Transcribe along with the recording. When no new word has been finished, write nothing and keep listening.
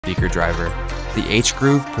speaker driver, the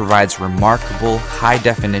H-Groove provides remarkable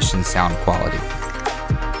high-definition sound quality.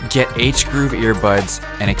 Get H-Groove earbuds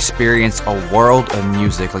and experience a world of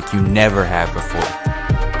music like you never have before.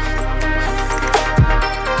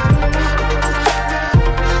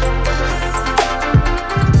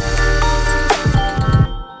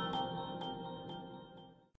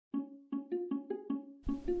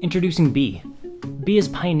 Introducing B. B is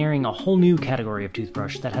pioneering a whole new category of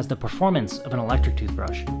toothbrush that has the performance of an electric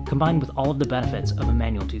toothbrush, combined with all of the benefits of a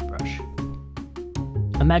manual toothbrush.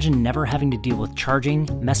 Imagine never having to deal with charging,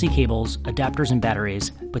 messy cables, adapters, and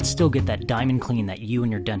batteries, but still get that diamond clean that you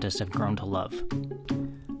and your dentist have grown to love.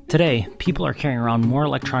 Today, people are carrying around more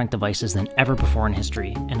electronic devices than ever before in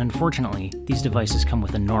history, and unfortunately, these devices come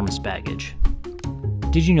with enormous baggage.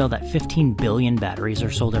 Did you know that 15 billion batteries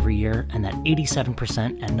are sold every year, and that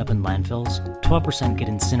 87% end up in landfills, 12% get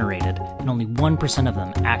incinerated, and only 1% of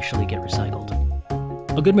them actually get recycled?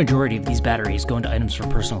 A good majority of these batteries go into items for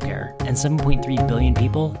personal care, and 7.3 billion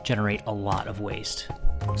people generate a lot of waste.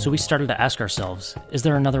 So we started to ask ourselves, is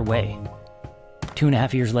there another way?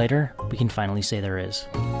 2.5 years later, we can finally say there is.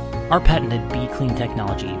 Our patented B-Clean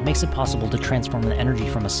technology makes it possible to transform the energy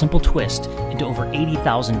from a simple twist into over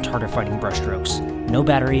 80,000 tartar-fighting brushstrokes. No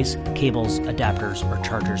batteries, cables, adapters, or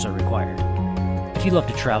chargers are required. If you love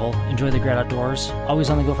to travel, enjoy the great outdoors, always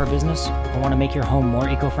on the go for business, or want to make your home more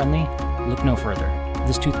eco-friendly, look no further.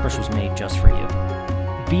 This toothbrush was made just for you.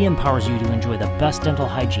 B empowers you to enjoy the best dental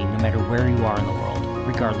hygiene no matter where you are in the world,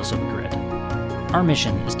 regardless of a grid. Our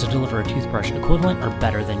mission is to deliver a toothbrush equivalent or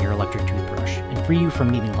better than your electric toothbrush, and free you from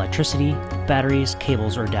needing electricity, batteries,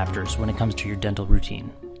 cables, or adapters when it comes to your dental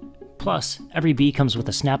routine. Plus, every B comes with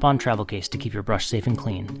a snap-on travel case to keep your brush safe and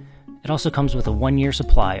clean. It also comes with a 1-year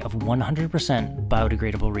supply of 100%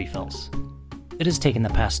 biodegradable refills. It has taken the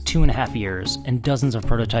past 2.5 years and dozens of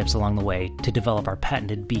prototypes along the way to develop our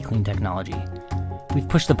patented B-Clean technology. We've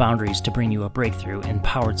pushed the boundaries to bring you a breakthrough in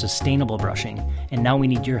powered sustainable brushing, and now we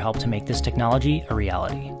need your help to make this technology a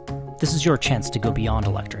reality. This is your chance to go beyond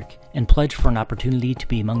electric and pledge for an opportunity to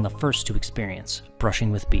be among the first to experience brushing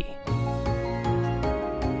with B.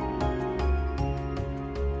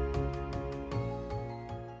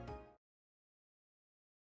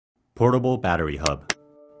 Portable battery hub,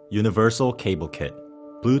 universal cable kit,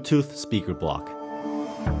 Bluetooth speaker block,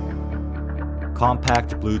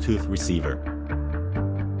 compact Bluetooth receiver,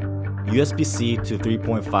 USB-C to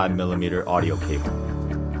 3.5mm audio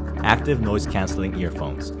cable, active noise cancelling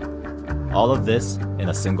earphones. All of this in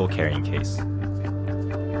a single carrying case.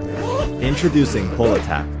 Introducing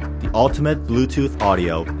PolaTap, the ultimate Bluetooth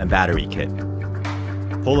audio and battery kit.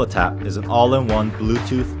 PolaTap is an all-in-one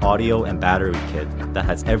Bluetooth audio and battery kit that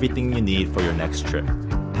has everything you need for your next trip,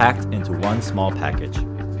 packed into one small package.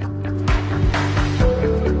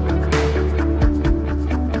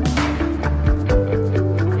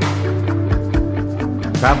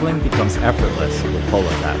 Traveling becomes effortless with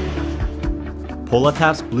PolaTap.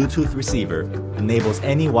 PolaTap's Bluetooth receiver enables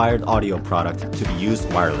any wired audio product to be used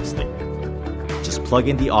wirelessly. Just plug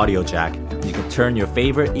in the audio jack, and you can turn your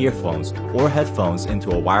favorite earphones or headphones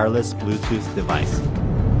into a wireless Bluetooth device.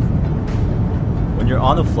 When you're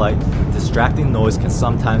on a flight, distracting noise can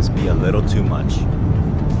sometimes be a little too much.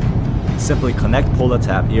 Simply connect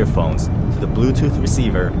PolaTap earphones to the Bluetooth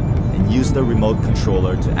receiver and use the remote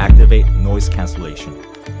controller to activate noise cancellation.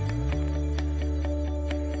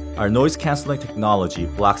 Our noise cancelling technology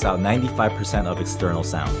blocks out 95% of external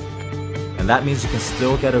sound, and that means you can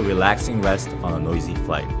still get a relaxing rest on a noisy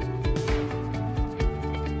flight.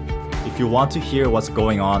 If you want to hear what's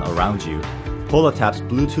going on around you, PolaTap's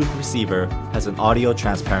Bluetooth receiver has an audio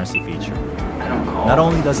transparency feature. Not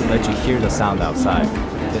only does it let you hear the sound outside,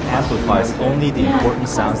 it amplifies only the important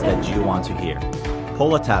sounds that you want to hear.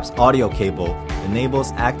 PolaTap's audio cable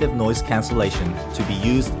enables active noise cancellation to be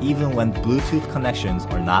used even when Bluetooth connections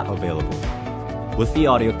are not available. With the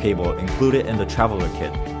audio cable included in the Traveler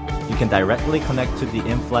Kit, you can directly connect to the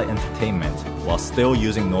in-flight entertainment while still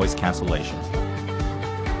using noise cancellation.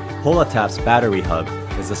 PolaTap's battery hub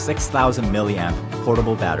is a 6,000 mAh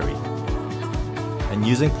portable battery. And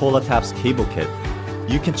using PolaTap's cable kit,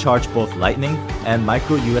 you can charge both Lightning and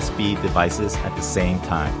micro USB devices at the same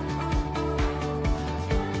time.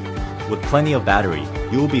 With plenty of battery,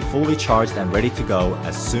 you will be fully charged and ready to go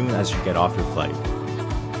as soon as you get off your flight.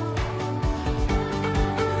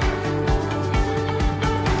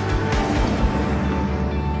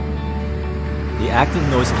 The active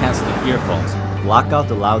noise cancelling earphones block out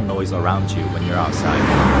the loud noise around you when you're outside,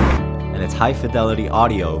 and its high-fidelity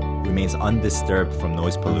audio remains undisturbed from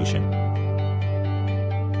noise pollution.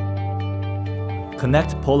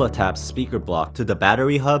 Connect PolaTap's speaker block to the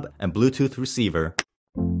battery hub and Bluetooth receiver,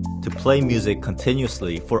 to play music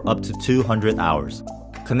continuously for up to 200 hours.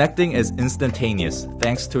 Connecting is instantaneous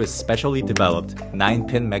thanks to its specially developed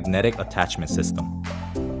 9-pin magnetic attachment system.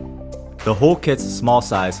 The whole kit's small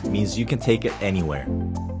size means you can take it anywhere.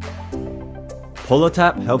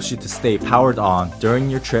 PoloTap helps you to stay powered on during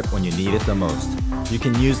your trip when you need it the most. You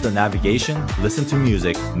can use the navigation, listen to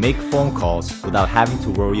music, make phone calls without having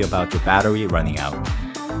to worry about your battery running out.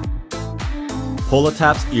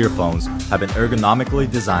 PoloTap's earphones have been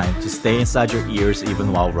ergonomically designed to stay inside your ears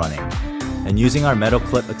even while running. And using our metal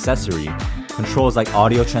clip accessory, controls like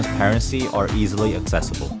audio transparency are easily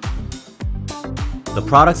accessible. The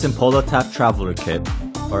products in PoloTap Traveler Kit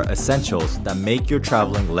are essentials that make your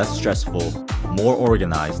traveling less stressful, more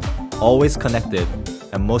organized, always connected,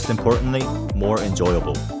 and most importantly, more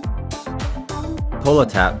enjoyable.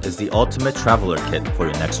 PoloTap is the ultimate traveler kit for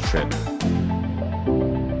your next trip.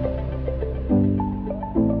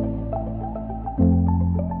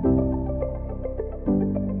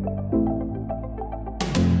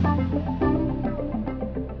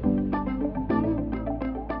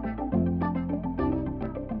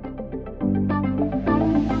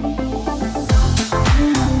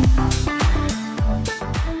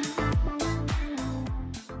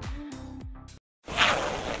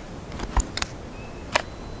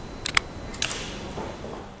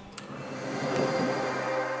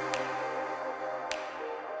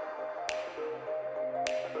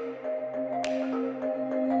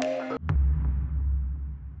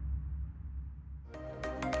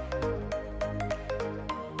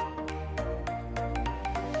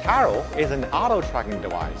 Taro is an auto-tracking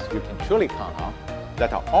device you can truly count on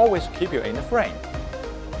that will always keep you in the frame.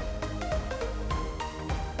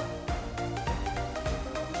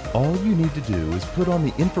 All you need to do is put on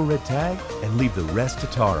the infrared tag and leave the rest to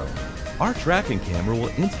Taro. Our tracking camera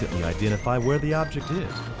will instantly identify where the object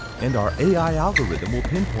is, and our AI algorithm will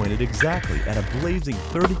pinpoint it exactly at a blazing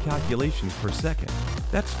 30 calculations per second.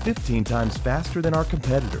 That's 15 times faster than our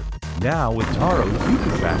competitor. Now, with Taro, you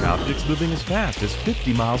can track objects moving as fast as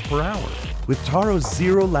 50 miles per hour. With Taro's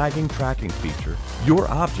zero-lagging tracking feature, your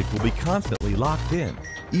object will be constantly locked in,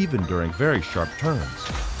 even during very sharp turns.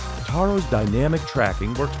 Taro's dynamic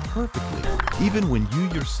tracking works perfectly, even when you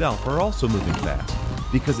yourself are also moving fast,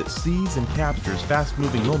 because it sees and captures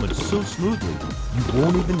fast-moving moments so smoothly, you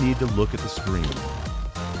won't even need to look at the screen.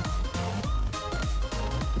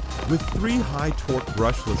 With 3 high-torque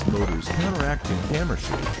brushless motors counteracting camera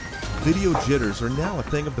shake, video jitters are now a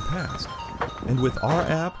thing of the past. And with our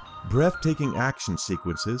app, breathtaking action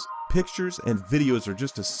sequences, pictures, and videos are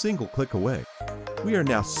just a single click away. We are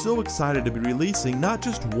now so excited to be releasing not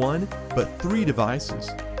just 1, but 3 devices.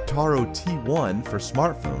 Taro T1 for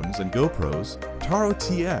smartphones and GoPros, Taro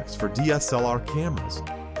TX for DSLR cameras,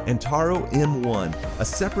 and Taro M1, a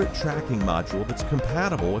separate tracking module that's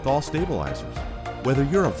compatible with all stabilizers. Whether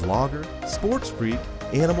you're a vlogger, sports freak,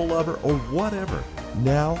 animal lover, or whatever,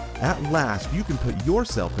 now, at last, you can put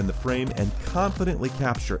yourself in the frame and confidently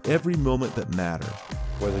capture every moment that matters.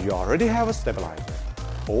 Whether you already have a stabilizer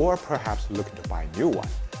or perhaps looking to buy a new one,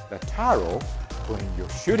 the Taro bring your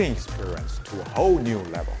shooting experience to a whole new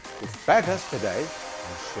level. Expect us today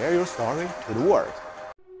and share your story to the world.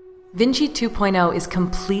 Vinci 2.0 is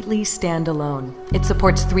completely standalone. It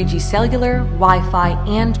supports 3G cellular, Wi-Fi,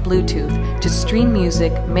 and Bluetooth to stream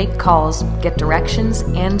music, make calls, get directions,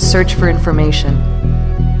 and search for information.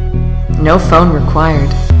 No phone required.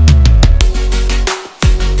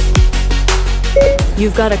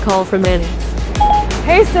 You've got a call from Annie.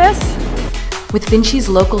 Hey, sis! With Vinci's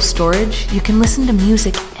local storage, you can listen to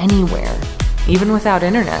music anywhere, even without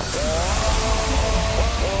internet.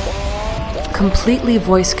 Completely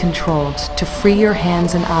voice-controlled to free your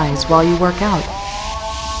hands and eyes while you work out.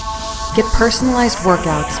 Get personalized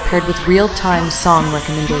workouts paired with real-time song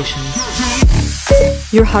recommendations.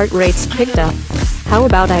 Your heart rate's picked up. How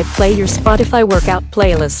about I play your Spotify workout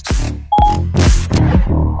playlist?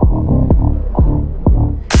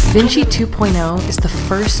 Vinci 2.0 is the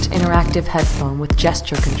first interactive headphone with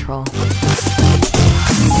gesture control.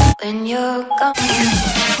 When you're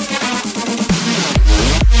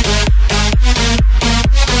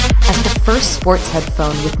As the first sports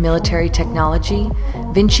headphone with military technology,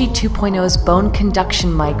 Vinci 2.0's bone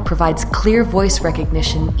conduction mic provides clear voice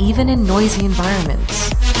recognition even in noisy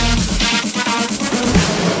environments.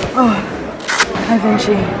 Oh, hi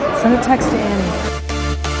Vinci. Send a text to Annie.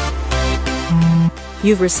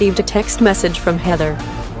 You've received a text message from Heather.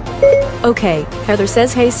 Okay, Heather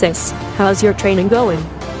says, hey sis, how's your training going?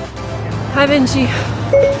 Hi Vinci.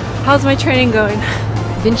 How's my training going?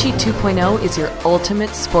 Vinci 2.0 is your ultimate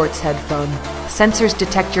sports headphone. Sensors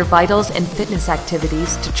detect your vitals and fitness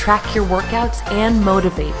activities to track your workouts and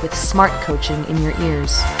motivate with smart coaching in your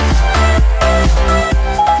ears.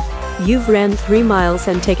 You've ran 3 miles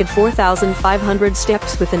and taken 4,500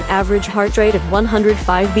 steps with an average heart rate of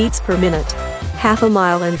 105 beats per minute. Half a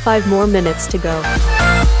mile and 5 more minutes to go.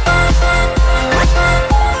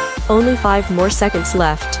 Only 5 more seconds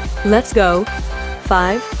left. Let's go.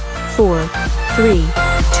 5, 4, 3, 2,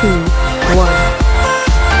 1.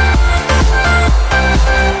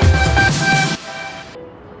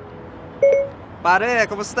 Pare,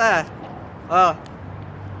 kumusta? Oh,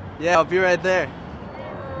 yeah, I'll be right there.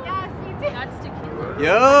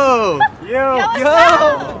 Yo!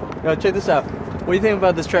 Yo, check this out. What do you think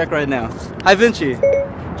about this track right now? Hi, Vinci.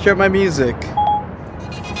 Share my music.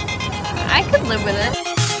 I could live with it.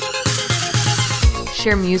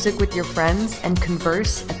 Share music with your friends and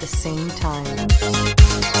converse at the same time.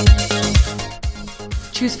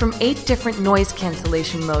 Choose from 8 different noise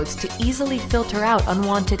cancellation modes to easily filter out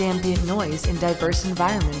unwanted ambient noise in diverse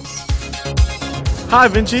environments. Hi,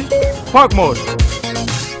 Vinci. Park mode.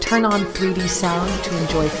 Turn on 3D sound to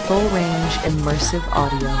enjoy full-range immersive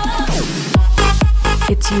audio.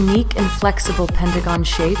 Its unique and flexible pentagon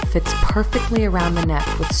shape fits perfectly around the neck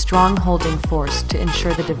with strong holding force to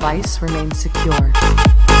ensure the device remains secure.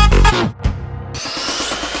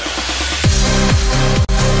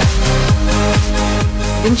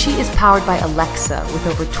 Vinci is powered by Alexa with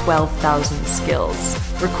over 12,000 skills.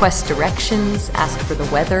 Request directions, ask for the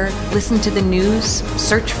weather, listen to the news,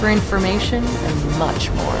 search for information, and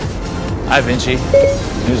much more. Hi, Vinci.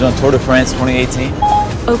 News on Tour de France 2018?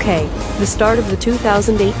 Okay, the start of the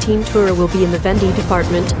 2018 tour will be in the Vendée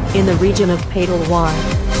department, in the region of Pays de Loire.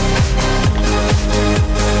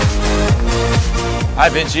 Hi,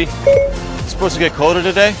 Vinci. It's supposed to get colder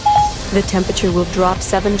today? The temperature will drop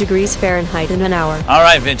 7 degrees Fahrenheit in an hour. All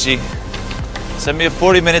right, Vinci. Send me a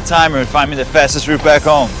 40-minute timer and find me the fastest route back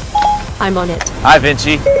home. I'm on it. Hi,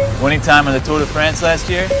 Vinci. Winning time on the Tour de France last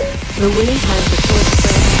year? The winning time for Tour de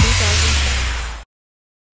France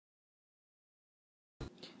 2000.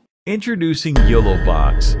 Introducing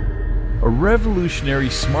YOLOBox, a revolutionary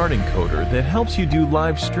smart encoder that helps you do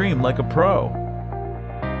live stream like a pro.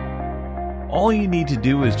 All you need to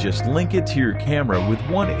do is just link it to your camera with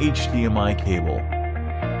one HDMI cable.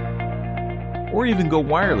 Or even go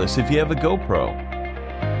wireless if you have a GoPro.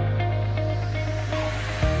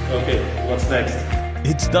 Okay, what's next?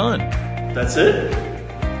 It's done. That's it?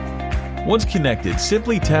 Once connected,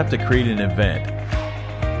 simply tap to create an event.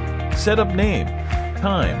 Set up name,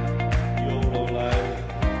 time. YOLO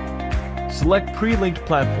Live. Select pre-linked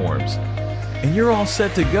platforms, and you're all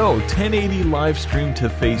set to go. 1080 live stream to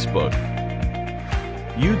Facebook,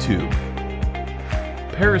 YouTube,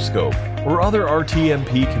 Periscope, or other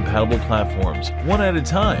RTMP compatible platforms, one at a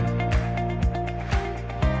time.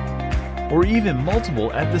 Or even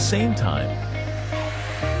multiple at the same time.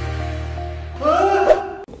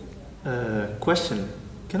 Question.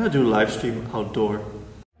 Can I do live stream outdoor?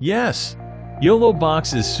 Yes!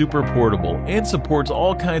 YOLOBox is super portable and supports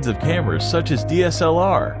all kinds of cameras such as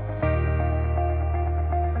DSLR,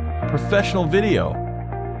 professional video,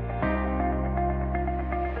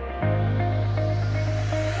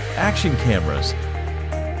 action cameras,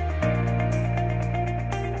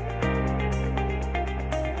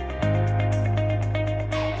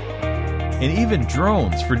 and even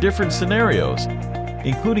drones for different scenarios,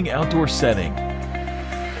 including outdoor setting.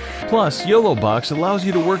 Plus, YOLOBox allows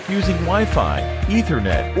you to work using Wi-Fi,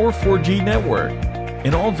 Ethernet, or 4G network,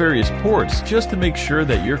 and all various ports just to make sure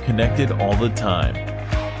that you're connected all the time.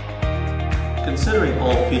 Considering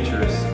all features,